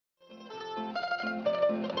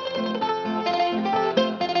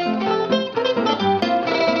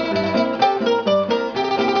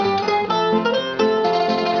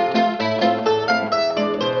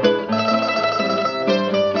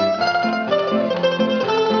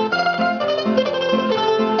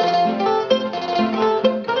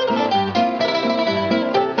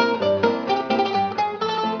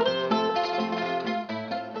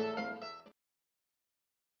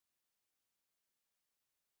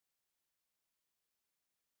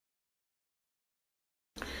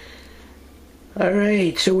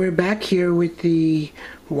Alright, so we're back here with the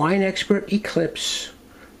Winexpert Eclipse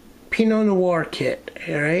Pinot Noir kit.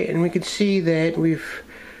 Alright, and we can see that we've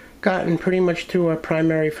gotten pretty much through our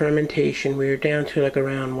primary fermentation. We're down to like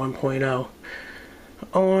around 1.0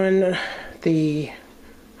 on the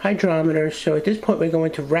hydrometer. So at this point we're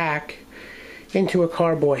going to rack into a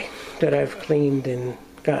carboy that I've cleaned and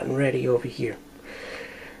gotten ready over here.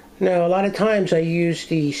 Now a lot of times I use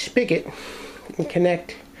the spigot and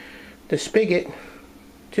connect the spigot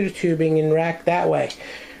to the tubing and rack that way,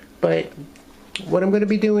 but what I'm going to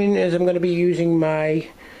be doing is I'm going to be using my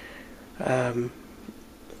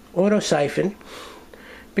AutoSiphon,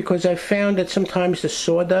 because I've found that sometimes the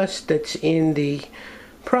sawdust that's in the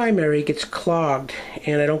primary gets clogged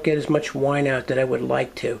and I don't get as much wine out that I would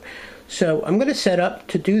like to. So I'm going to set up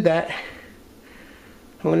to do that.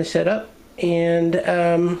 I'm going to set up and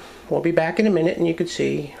we'll be back in a minute, and you can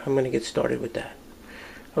see I'm going to get started with that.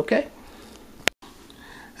 Okay?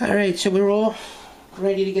 Alright, so we're all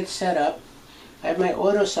ready to get set up. I have my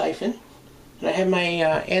AutoSiphon, and I have my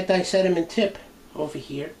anti-sediment tip over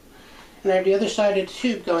here, and I have the other side of the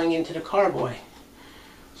tube going into the carboy.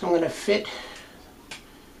 So I'm going to fit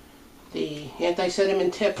the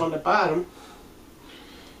anti-sediment tip on the bottom,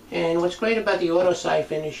 and what's great about the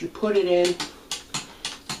AutoSiphon is you put it in,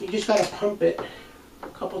 you just got to pump it a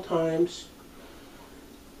couple times,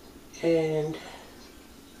 and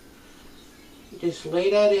you just lay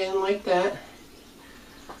that in like that.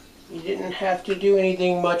 You didn't have to do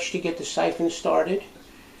anything much to get the siphon started.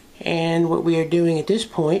 And what we are doing at this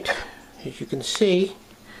point, as you can see,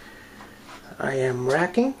 I am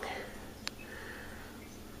racking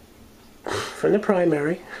from the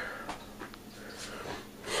primary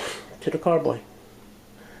to the carboy. And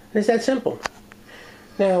it's that simple.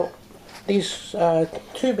 Now, these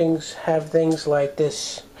tubings have things like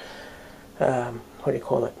this, what do you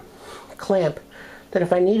call it? Clamp, that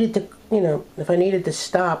if I needed to, if I needed to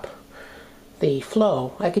stop the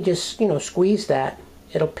flow, I could just, squeeze that.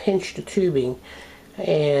 It'll pinch the tubing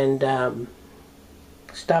and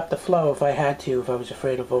stop the flow if I had to, if I was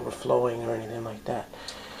afraid of overflowing or anything like that.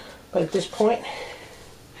 But at this point,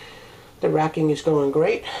 the racking is going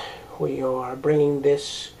great. We are bringing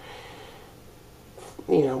this,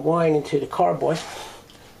 wine into the carboy.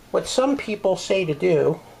 What some people say to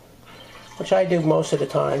do, which I do most of the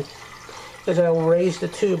time, is I will raise the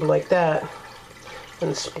tube like that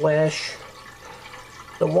and splash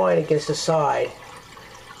the wine against the side.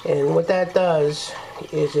 And what that does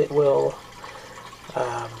is it will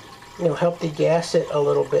help degas it a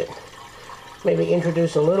little bit, maybe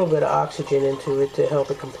introduce a little bit of oxygen into it to help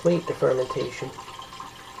it complete the fermentation.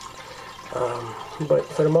 But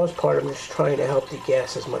for the most part, I'm just trying to help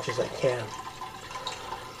degas as much as I can.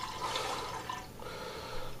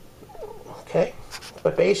 Okay,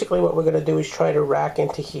 but basically what we're going to do is try to rack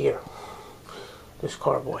into here, this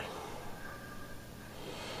carboy.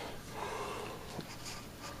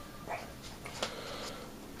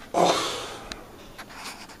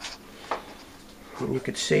 And you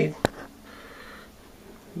can see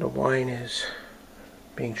the wine is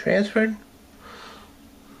being transferred.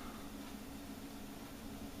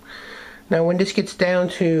 Now when this gets down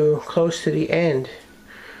to close to the end,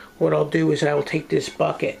 what I'll do is I will take this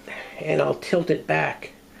bucket and I'll tilt it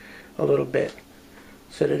back a little bit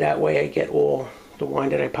so that way I get all the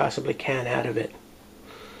wine that I possibly can out of it.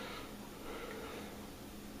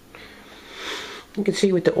 You can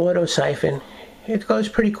see with the AutoSiphon, it goes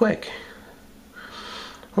pretty quick.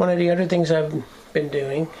 One of the other things I've been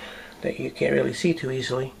doing that you can't really see too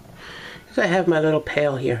easily is I have my little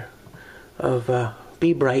pail here of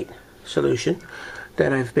Be Bright solution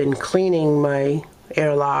that I've been cleaning my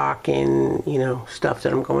airlock and stuff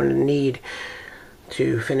that I'm going to need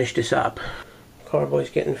to finish this up. Carboy's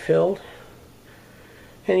getting filled,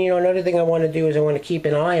 and another thing I want to do is I want to keep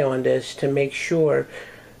an eye on this to make sure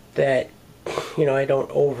that I don't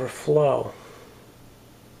overflow.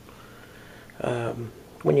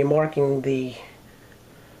 When you're marking the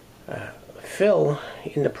fill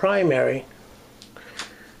in the primary,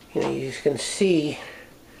 you can see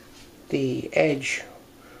the edge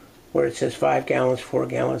where it says 5 gallons, 4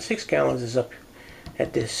 gallons, 6 gallons is up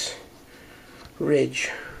at this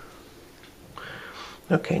ridge.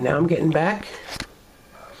 Okay, now I'm getting back.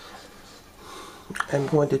 I'm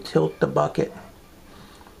going to tilt the bucket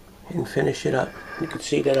and finish it up. You can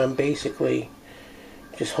see that I'm basically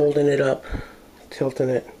just holding it up, tilting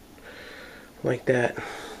it like that. You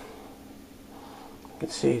can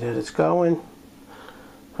see that it's going.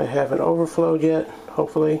 I haven't overflowed yet.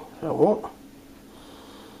 Hopefully I won't.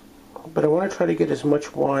 But I want to try to get as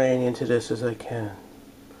much wine into this as I can.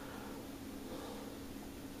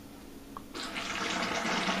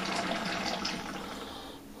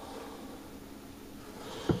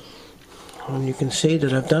 And you can see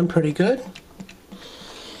that I've done pretty good.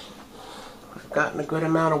 I've gotten a good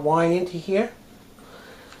amount of wine into here.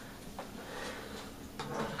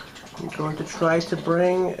 I'm going to try to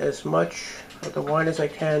bring as much of the wine as I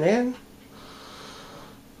can in.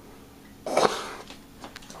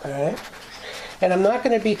 Alright. And I'm not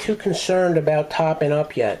going to be too concerned about topping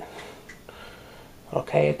up yet.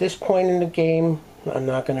 Okay, at this point in the game, I'm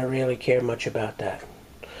not going to really care much about that.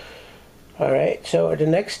 Alright, so the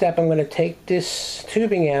next step, I'm going to take this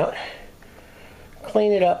tubing out,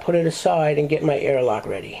 clean it up, put it aside, and get my airlock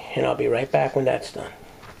ready. And I'll be right back when that's done.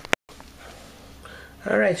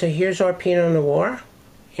 Alright, so here's our Pinot Noir.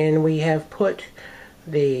 And we have put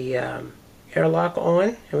the airlock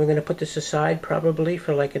on. And we're going to put this aside probably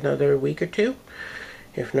for like another week or two,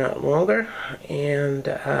 if not longer. And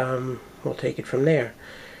we'll take it from there.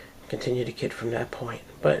 Continue the kit from that point.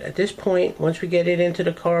 But at this point, once we get it into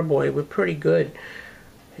the carboy, we're pretty good.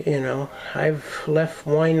 You know, I've left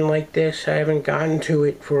wine like this, I haven't gotten to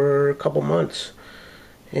it for a couple months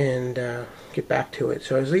and get back to it.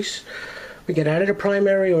 So at least we get out of the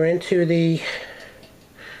primary or into the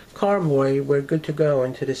carboy, we're good to go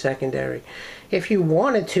into the secondary. If you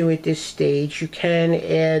wanted to at this stage, you can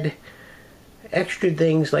add extra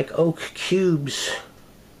things like oak cubes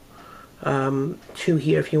to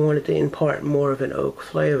here if you wanted to impart more of an oak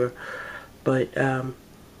flavor, but I'm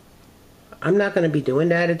not going to be doing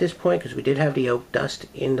that at this point because we did have the oak dust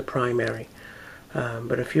in the primary.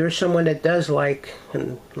 But if you're someone that does like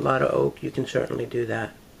a lot of oak, you can certainly do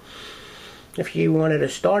that. If you wanted a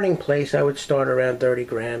starting place, I would start around 30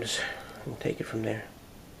 grams and take it from there.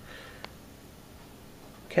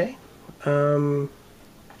 Okay.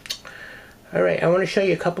 Alright, I want to show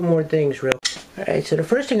you a couple more things real quick. Alright, so the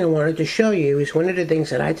first thing I wanted to show you is one of the things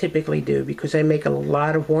that I typically do, because I make a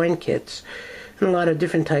lot of wine kits and a lot of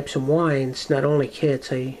different types of wines, not only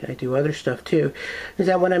kits, I do other stuff too, is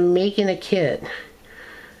that when I'm making a kit,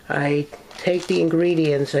 I take the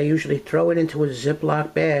ingredients, I usually throw it into a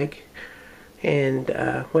Ziploc bag, and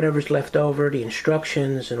whatever's left over, the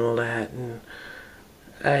instructions and all that, and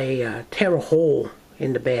I tear a hole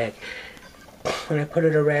in the bag and I put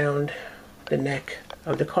it around the neck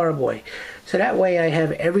of the carboy. So that way I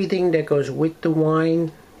have everything that goes with the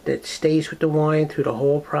wine, that stays with the wine through the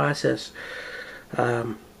whole process.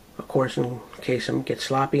 Of course, in case I get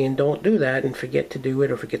sloppy and don't do that and forget to do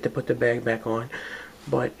it or forget to put the bag back on.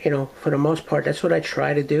 But, you know, for the most part, that's what I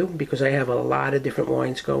try to do, because I have a lot of different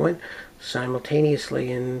wines going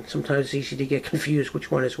simultaneously, and sometimes it's easy to get confused which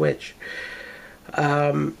one is which.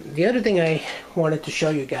 The other thing I wanted to show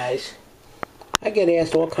you guys, I get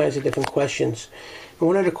asked all kinds of different questions. And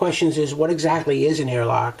one of the questions is, what exactly is an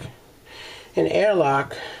airlock? An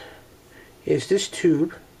airlock is this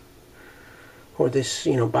tube, or this,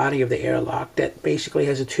 you know, body of the airlock that basically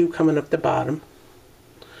has a tube coming up the bottom.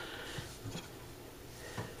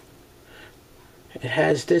 It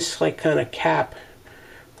has this like kind of cap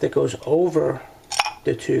that goes over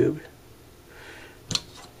the tube,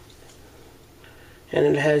 and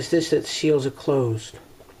it has this that seals it closed.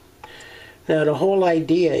 Now the whole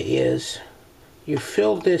idea is you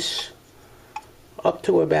fill this up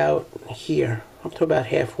to about here, up to about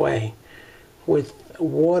halfway, with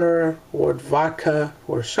water or vodka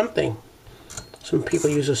or something. Some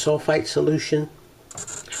people use a sulfite solution,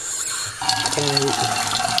 and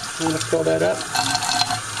I'm going to fill that up.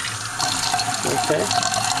 Okay.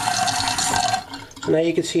 So now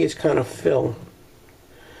you can see it's kind of filled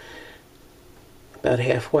about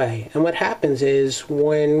halfway. And what happens is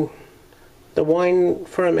when the wine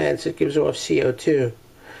ferments, it gives off CO2.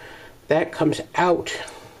 That comes out.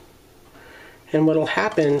 And what will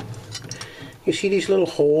happen, you see these little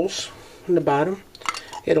holes in the bottom?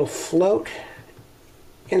 It'll float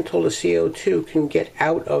until the CO2 can get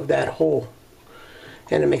out of that hole.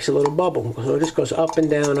 And it makes a little bubble. So this goes up and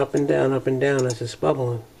down, up and down, up and down as it's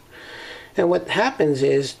bubbling. And what happens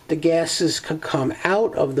is the gases can come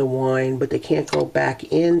out of the wine, but they can't go back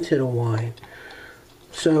into the wine.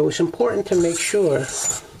 So it's important to make sure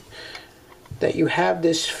that you have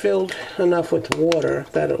this filled enough with water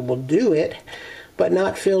that it will do it, but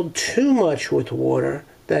not filled too much with water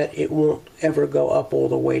that it won't ever go up all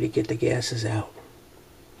the way to get the gases out.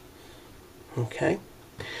 Okay?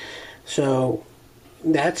 So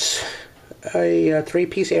that's a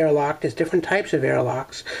three-piece airlock. There's different types of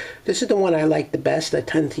airlocks. This is the one I like the best. I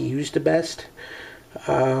tend to use the best.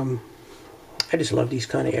 I just love these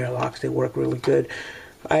kind of airlocks. They work really good.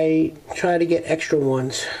 I try to get extra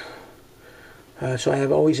ones. So I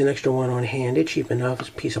have always an extra one on hand. It's cheap enough. It's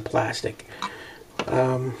a piece of plastic.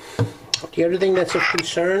 The other thing that's of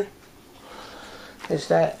concern is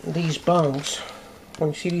that these bungs, when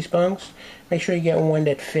you see these bungs, make sure you get one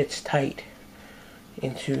that fits tight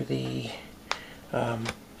into the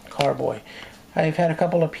carboy. I've had a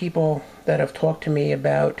couple of people that have talked to me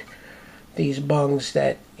about these bungs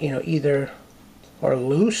that, you know, either are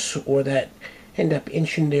loose or that end up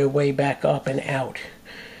inching their way back up and out.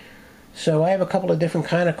 So I have a couple of different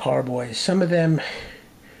kind of carboys. Some of them,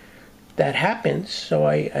 that happens, so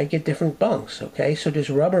I get different bungs, okay? So there's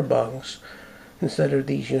rubber bungs instead of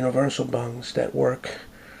these universal bungs that work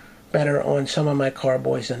better on some of my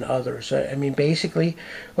carboys than others. I mean, basically,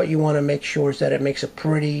 what you want to make sure is that it makes a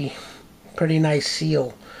pretty nice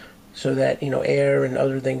seal so that, you know, air and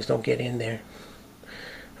other things don't get in there.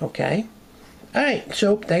 Okay? Alright,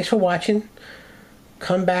 so thanks for watching.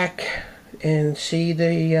 Come back and see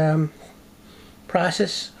the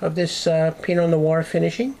process of this Pinot Noir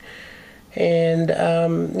finishing. And,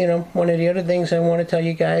 you know, one of the other things I want to tell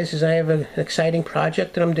you guys is I have an exciting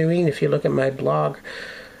project that I'm doing. If you look at my blog,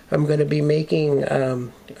 I'm going to be making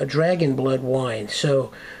a dragon blood wine.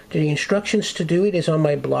 So the instructions to do it is on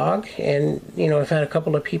my blog. And, you know, I've had a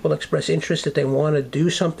couple of people express interest that they want to do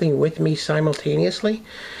something with me simultaneously.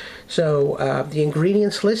 So the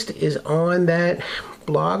ingredients list is on that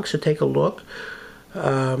blog, so take a look.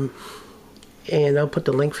 And I'll put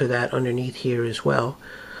the link for that underneath here as well.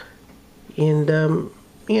 And,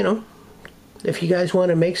 you know, if you guys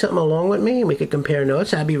want to make something along with me and we could compare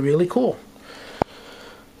notes, that'd be really cool.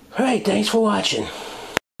 Alright, thanks for watching.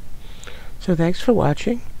 So thanks for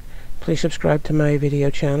watching. Please subscribe to my video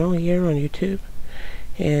channel here on YouTube.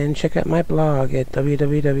 And check out my blog at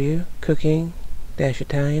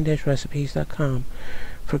www.cooking-italian-recipes.com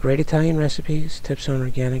for great Italian recipes, tips on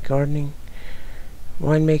organic gardening,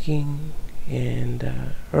 winemaking, and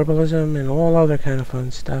herbalism, and all other kind of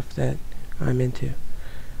fun stuff that I'm into.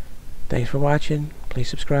 Thanks for watching. Please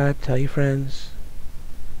subscribe, tell your friends.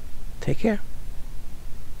 Take care.